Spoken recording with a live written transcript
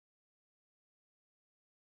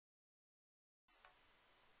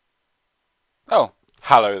Oh,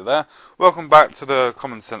 hello there. Welcome back to the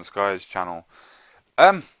Common Sense Guys channel.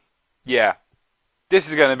 Yeah, this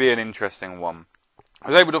is going to be an interesting one.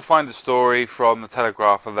 I was able to find a story from the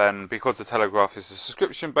Telegraph, and then because the Telegraph is a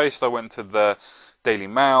subscription based, I went to the Daily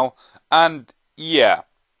Mail, and yeah,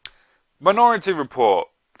 Minority Report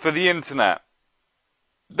for the internet.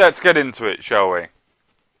 Let's get into it, shall we?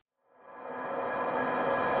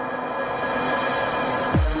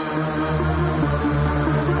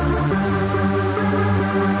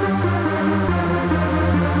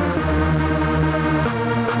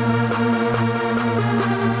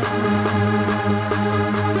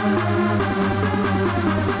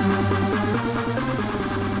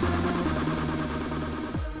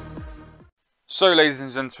 So, ladies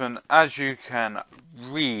and gentlemen, as you can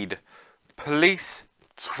read, police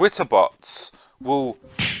Twitter bots will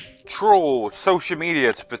trawl social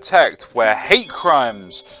media to protect where hate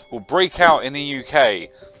crimes will break out in the UK.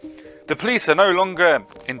 The police are no longer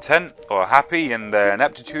intent or happy in their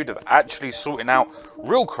ineptitude of actually sorting out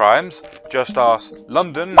real crimes. Just ask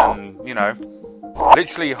London and,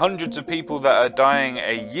 literally hundreds of people that are dying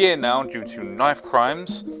a year now due to knife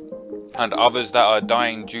crimes, and others that are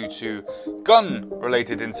dying due to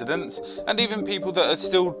gun-related incidents, and even people that are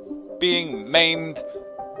still being maimed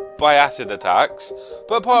by acid attacks.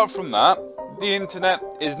 But apart from that, the internet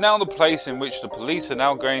is now the place in which the police are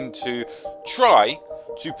now going to try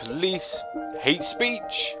to police hate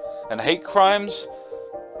speech and hate crimes.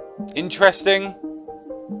 Interesting.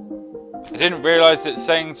 I didn't realise that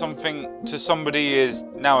saying something to somebody is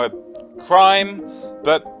now a crime,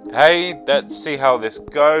 but hey, let's see how this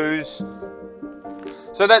goes.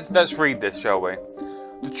 So let's read this, shall we?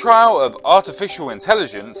 The trial of artificial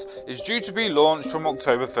intelligence is due to be launched from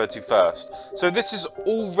October 31st. So this is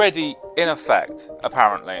already in effect,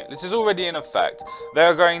 apparently. This is already in effect.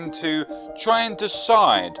 They're going to try and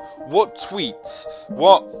decide what tweets,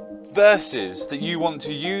 what verses that you want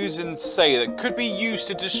to use and say that could be used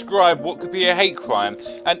to describe what could be a hate crime,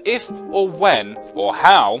 and if or when or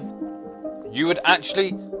how you would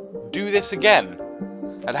actually do this again,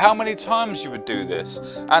 and how many times you would do this,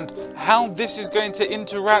 and how this is going to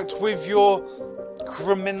interact with your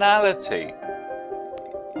criminality.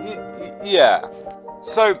 Yeah.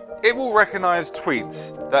 So it will recognise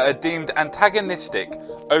tweets that are deemed antagonistic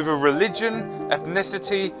over religion,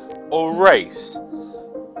 ethnicity, or race.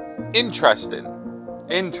 Interesting.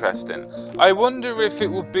 I wonder if it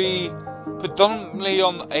would be predominantly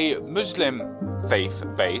on a Muslim faith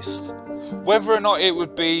based, whether or not it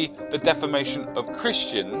would be the defamation of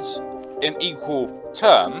Christians in equal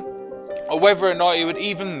term, or whether or not it would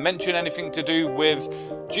even mention anything to do with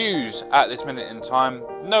Jews at this minute in time,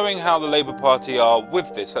 knowing how the Labour Party are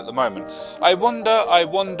with this at the moment. I wonder,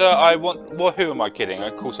 well, who am I kidding?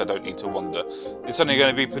 Of course I don't need to wonder. It's only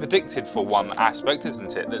going to be predicted for one aspect,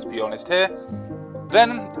 isn't it? Let's be honest here.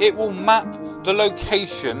 Then it will map the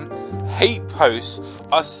location hate posts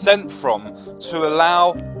are sent from to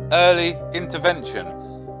allow early intervention.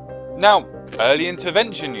 Now, early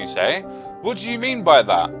intervention, you say? What do you mean by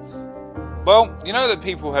that? Well, you know that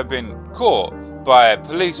people have been caught by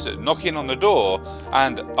police knocking on the door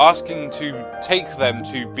and asking to take them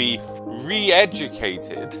to be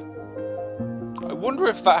re-educated. I wonder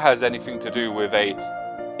if that has anything to do with a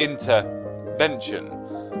intervention.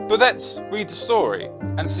 But let's read the story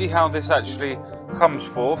and see how this actually comes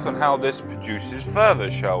forth and how this produces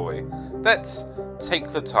further, shall we? Let's take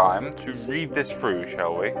the time to read this through,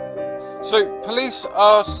 shall we? So, police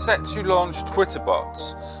are set to launch Twitter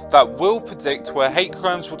bots that will predict where hate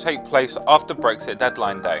crimes will take place after Brexit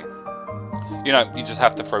deadline day. You just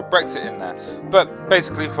have to throw Brexit in there. But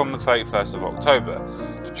basically from the 31st of October.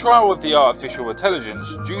 The trial of the artificial intelligence,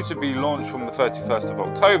 due to be launched from the 31st of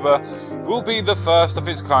October, will be the first of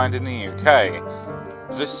its kind in the UK.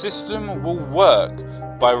 The system will work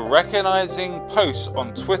by recognising posts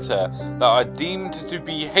on Twitter that are deemed to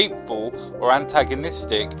be hateful or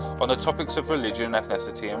antagonistic on the topics of religion,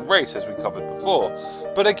 ethnicity and race, as we covered before.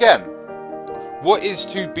 But again, what is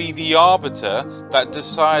to be the arbiter that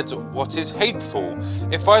decides what is hateful?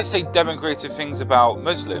 If I say denigrative things about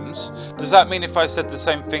Muslims, does that mean if I said the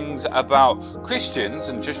same things about Christians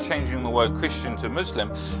and just changing the word Christian to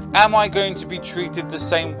Muslim, am I going to be treated the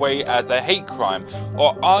same way as a hate crime?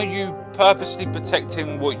 Or are you purposely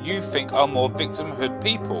protecting what you think are more victimhood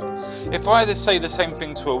people? If I just say the same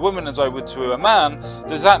thing to a woman as I would to a man,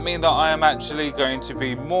 does that mean that I am actually going to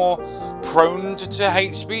be more prone to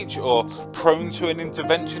hate speech or prone to an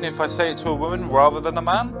intervention if I say it to a woman rather than a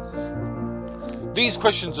man? These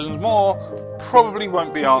questions and more probably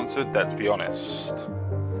won't be answered, let's be honest.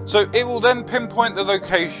 So it will then pinpoint the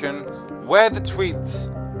location where the tweets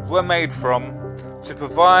were made from to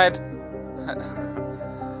provide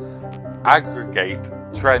aggregate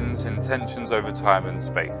trends in tensions over time and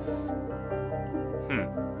space.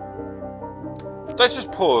 Let's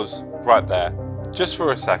just pause right there, just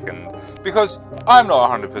for a second, because I'm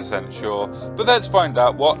not 100% sure, but let's find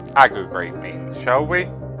out what aggregate means, shall we?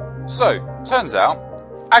 So, turns out,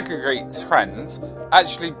 aggregate trends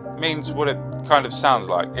actually means what it kind of sounds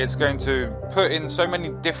like. It's going to put in so many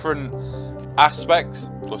different aspects,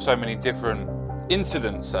 or so many different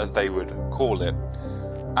incidents as they would call it,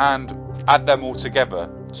 and add them all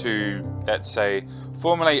together to, let's say,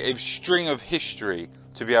 formulate a string of history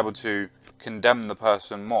to be able to condemn the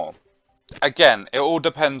person more. Again, it all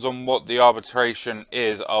depends on what the arbitration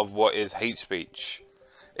is of what is hate speech.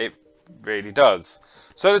 It really does.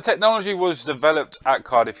 So the technology was developed at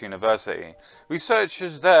Cardiff University.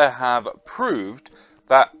 Researchers there have proved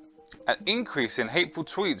that an increase in hateful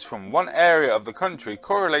tweets from one area of the country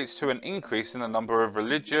correlates to an increase in the number of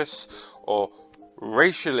religious or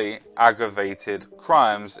racially aggravated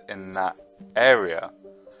crimes in that area.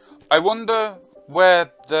 I wonder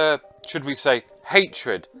where the, should we say,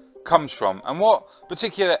 hatred comes from, and what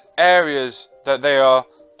particular areas that they are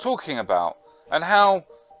talking about, and how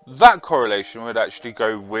that correlation would actually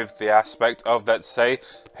go with the aspect of, let's say,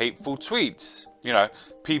 hateful tweets. You know,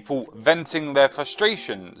 people venting their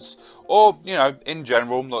frustrations, or, you know, in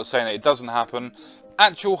general, I'm not saying that it doesn't happen,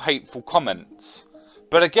 actual hateful comments.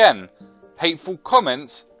 But again, hateful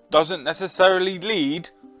comments doesn't necessarily lead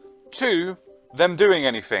to them doing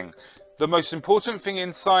anything. The most important thing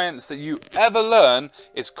in science that you ever learn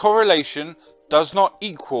is correlation does not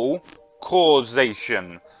equal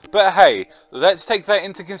causation. But hey, let's take that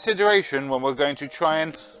into consideration when we're going to try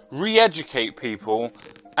and re-educate people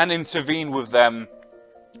and intervene with them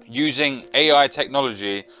using AI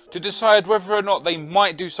technology to decide whether or not they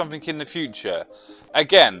might do something in the future.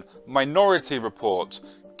 Again, Minority Report.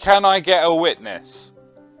 Can I get a witness?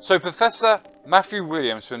 So Professor Matthew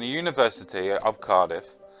Williams from the University of Cardiff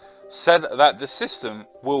said that the system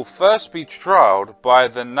will first be trialled by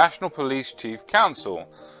the National Police Chief Council.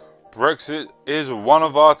 Brexit is one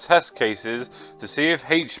of our test cases to see if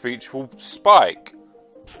hate speech will spike.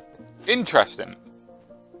 Interesting.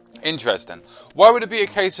 Interesting. Why would it be a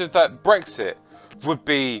case of that Brexit would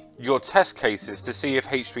be your test cases to see if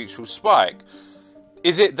hate speech will spike?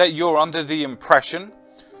 Is it that you're under the impression,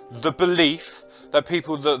 the belief, that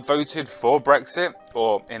people that voted for Brexit,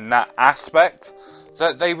 or in that aspect,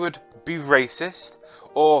 that they would be racist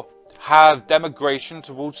or have demigration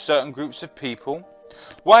towards certain groups of people?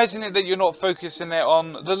 Why isn't it that you're not focusing it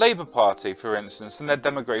on the Labour Party, for instance, and their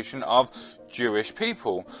demigration of Jewish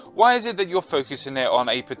people? Why is it that you're focusing it on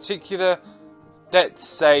a particular, let's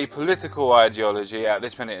say, political ideology at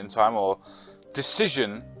this minute in time, or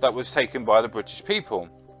decision that was taken by the British people?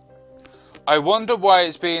 I wonder why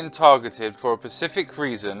it's being targeted for a specific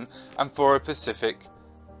reason and for a specific,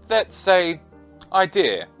 let's say,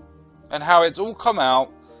 idea, and how it's all come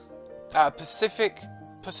out at a specific,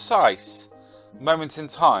 precise moment in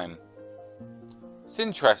time. It's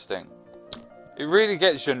interesting. It really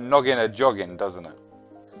gets your noggin a jogging, doesn't it?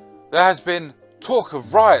 There has been talk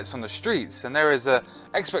of riots on the streets, and there is an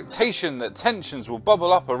expectation that tensions will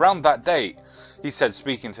bubble up around that date, he said,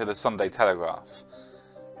 speaking to the Sunday Telegraph.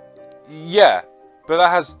 Yeah, but that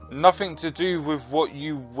has nothing to do with what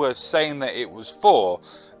you were saying that it was for.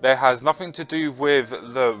 There has nothing to do with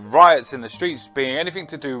the riots in the streets being anything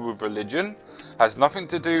to do with religion, has nothing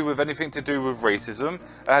to do with anything to do with racism,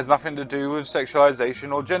 it has nothing to do with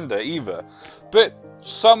sexualization or gender either. But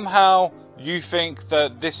somehow you think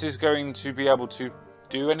that this is going to be able to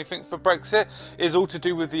do anything for Brexit is all to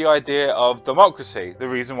do with the idea of democracy, the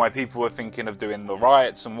reason why people were thinking of doing the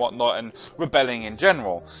riots and whatnot and rebelling in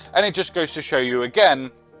general. And it just goes to show you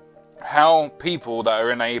again how people that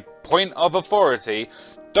are in a point of authority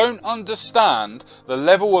don't understand the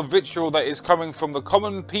level of vitriol that is coming from the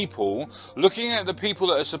common people, looking at the people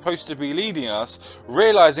that are supposed to be leading us,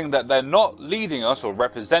 realizing that they're not leading us or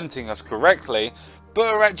representing us correctly,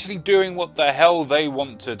 but are actually doing what the hell they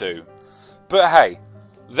want to do. But hey,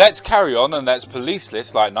 let's carry on and let's police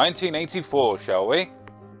this like 1984, shall we?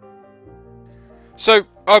 So,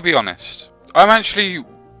 I'll be honest, I'm actually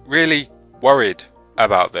really worried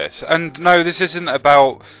about this. And no, this isn't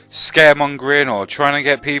about scaremongering or trying to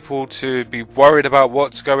get people to be worried about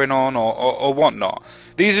what's going on or whatnot.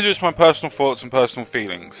 These are just my personal thoughts and personal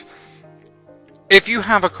feelings. If you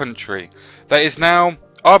have a country that is now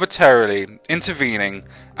arbitrarily intervening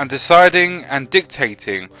and deciding and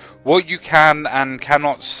dictating what you can and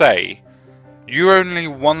cannot say, you're only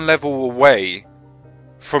one level away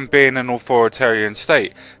from being an authoritarian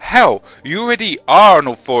state. Hell, you already are an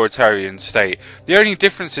authoritarian state. The only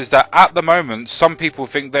difference is that at the moment some people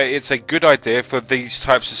think that it's a good idea for these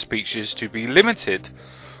types of speeches to be limited.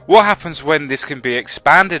 What happens when this can be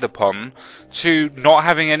expanded upon to not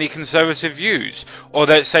having any conservative views? Or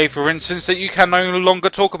let's say, for instance, that you can no longer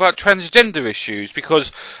talk about transgender issues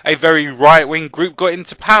because a very right-wing group got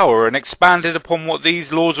into power and expanded upon what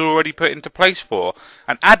these laws are already put into place for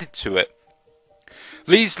and added to it.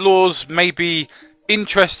 These laws may be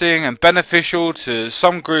interesting and beneficial to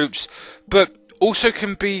some groups, but also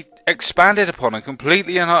can be expanded upon and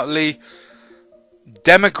completely and utterly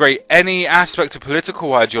denigrate any aspect of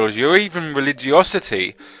political ideology or even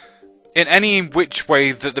religiosity in any which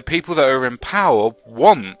way that the people that are in power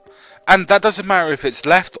want. And that doesn't matter if it's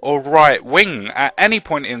left or right wing at any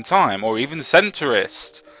point in time, or even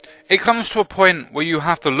centrist. It comes to a point where you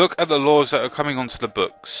have to look at the laws that are coming onto the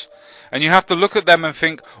books. And you have to look at them and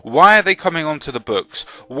think, why are they coming onto the books?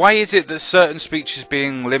 Why is it that certain speech is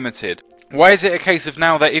being limited? Why is it a case of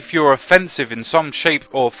now that if you're offensive in some shape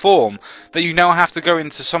or form, that you now have to go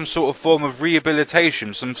into some sort of form of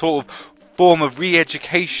rehabilitation, some sort of form of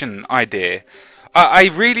re-education idea? I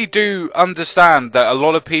really do understand that a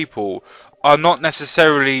lot of people are not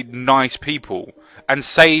necessarily nice people and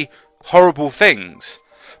say horrible things.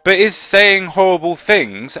 But is saying horrible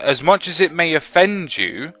things, as much as it may offend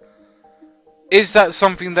you, is that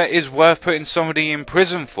something that is worth putting somebody in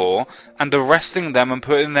prison for and arresting them and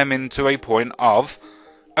putting them into a point of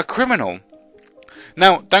a criminal?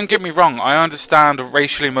 Now, don't get me wrong, I understand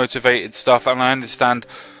racially motivated stuff and I understand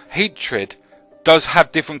hatred does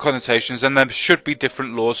have different connotations and there should be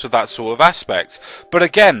different laws for that sort of aspect. But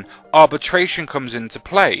again, arbitration comes into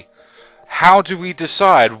play. How do we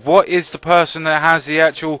decide what is the person that has the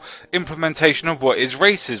actual implementation of what is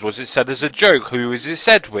racist? Was it said as a joke? Who is it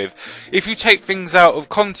said with? If you take things out of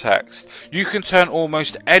context, you can turn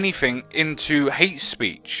almost anything into hate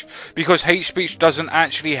speech. Because hate speech doesn't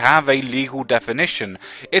actually have a legal definition.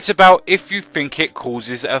 It's about if you think it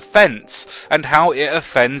causes offence and how it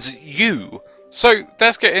offends you. So,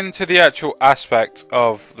 let's get into the actual aspect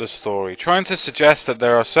of the story. Trying to suggest that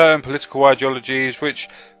there are certain political ideologies which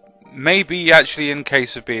may be actually in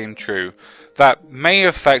case of being true, that may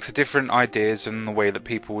affect different ideas and the way that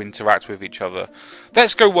people interact with each other.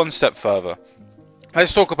 Let's go one step further.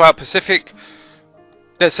 Let's talk about specific,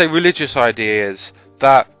 let's say, religious ideas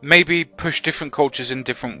that maybe push different cultures in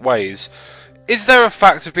different ways. Is there a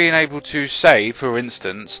fact of being able to say, for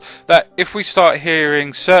instance, that if we start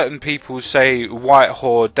hearing certain people say white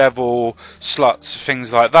whore, devil, sluts,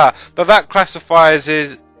 things like that, that classifies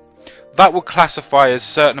as that would classify as a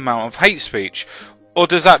certain amount of hate speech? Or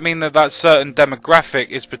does that mean that that certain demographic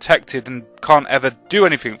is protected and can't ever do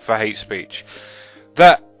anything for hate speech?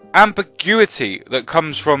 That ambiguity that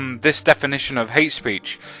comes from this definition of hate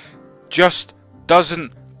speech just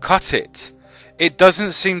doesn't cut it. It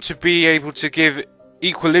doesn't seem to be able to give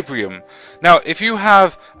equilibrium. Now, if you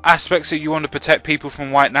have aspects that you want to protect people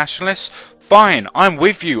from white nationalists, fine, I'm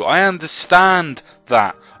with you. I understand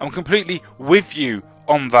that. I'm completely with you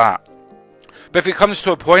on that. But if it comes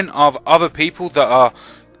to a point of other people that are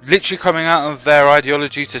literally coming out of their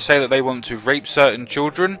ideology to say that they want to rape certain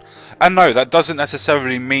children, and no, that doesn't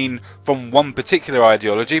necessarily mean from one particular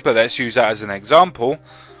ideology, but let's use that as an example,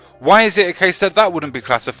 why is it a case that that wouldn't be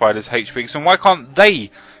classified as hate speech, and why can't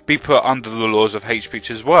they be put under the laws of hate speech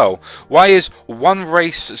as well? Why is one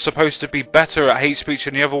race supposed to be better at hate speech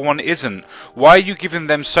and the other one isn't? Why are you giving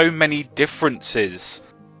them so many differences?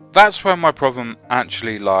 That's where my problem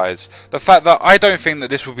actually lies. The fact that I don't think that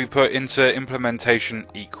this will be put into implementation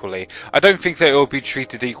equally. I don't think that it will be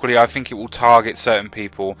treated equally. I think it will target certain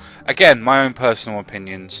people. Again, my own personal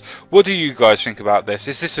opinions. What do you guys think about this?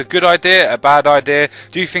 Is this a good idea, a bad idea?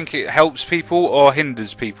 Do you think it helps people or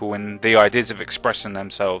hinders people in the ideas of expressing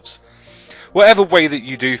themselves? Whatever way that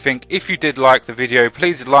you do think, if you did like the video,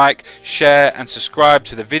 please like, share and subscribe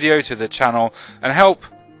to the video, to the channel, and help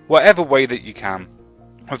whatever way that you can.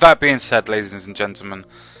 With that being said, ladies and gentlemen,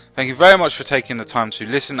 thank you very much for taking the time to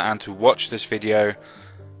listen and to watch this video.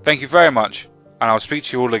 Thank you very much, and I'll speak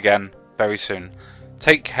to you all again very soon.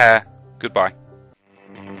 Take care. Goodbye.